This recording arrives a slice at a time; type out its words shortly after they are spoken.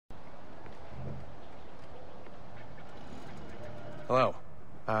Hello.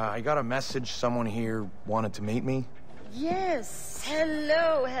 I got a message. Someone here wanted to meet me. Yes.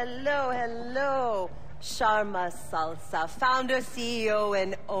 Hello, hello, hello. Sharma Salsa, founder, CEO,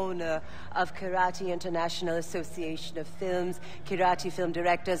 and owner of Kyrati International Association of Films, Kyrati Film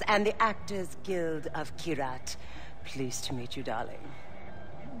Directors, and the Actors Guild of Kyrati. Pleased to meet you, darling.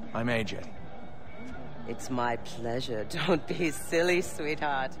 I'm AJ. It's my pleasure. Don't be silly,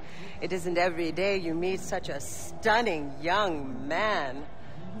 sweetheart. It isn't every day you meet such a stunning young man.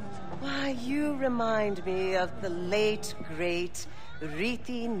 Why, you remind me of the late, great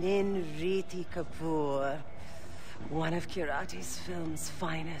Riti Nin Riti Kapoor, one of Kyrati's film's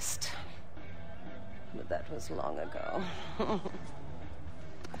finest. But that was long ago.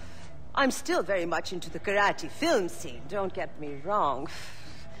 I'm still very much into the Kyrati film scene, don't get me wrong.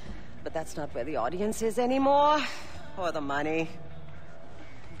 But that's not where the audience is anymore, or the money.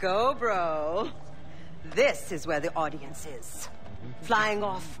 Go, bro. This is where the audience is. Flying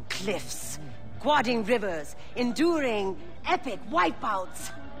off cliffs, quadding rivers, enduring epic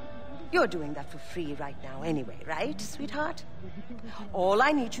wipeouts. You're doing that for free right now anyway, right, sweetheart? All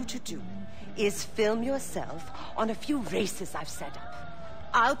I need you to do is film yourself on a few races I've set up.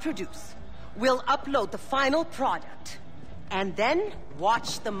 I'll produce. We'll upload the final product. And then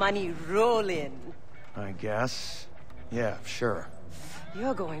watch the money roll in. I guess. Yeah, sure.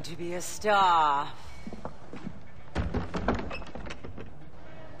 You're going to be a star.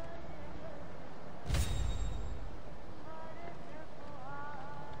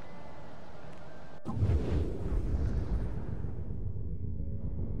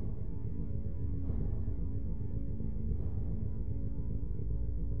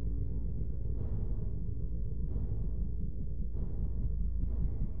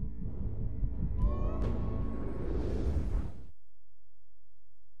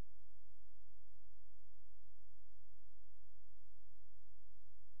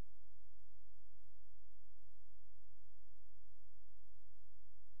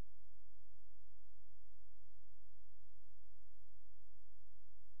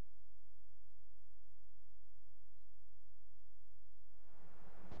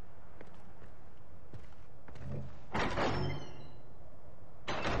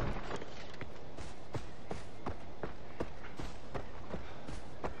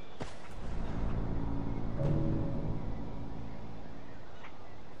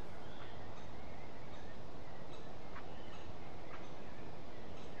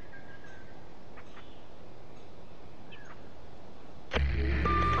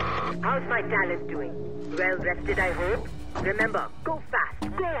 How's my talent doing? Well rested, I hope? Remember, go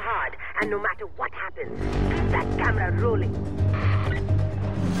fast, go hard, and no matter what happens, keep that camera rolling.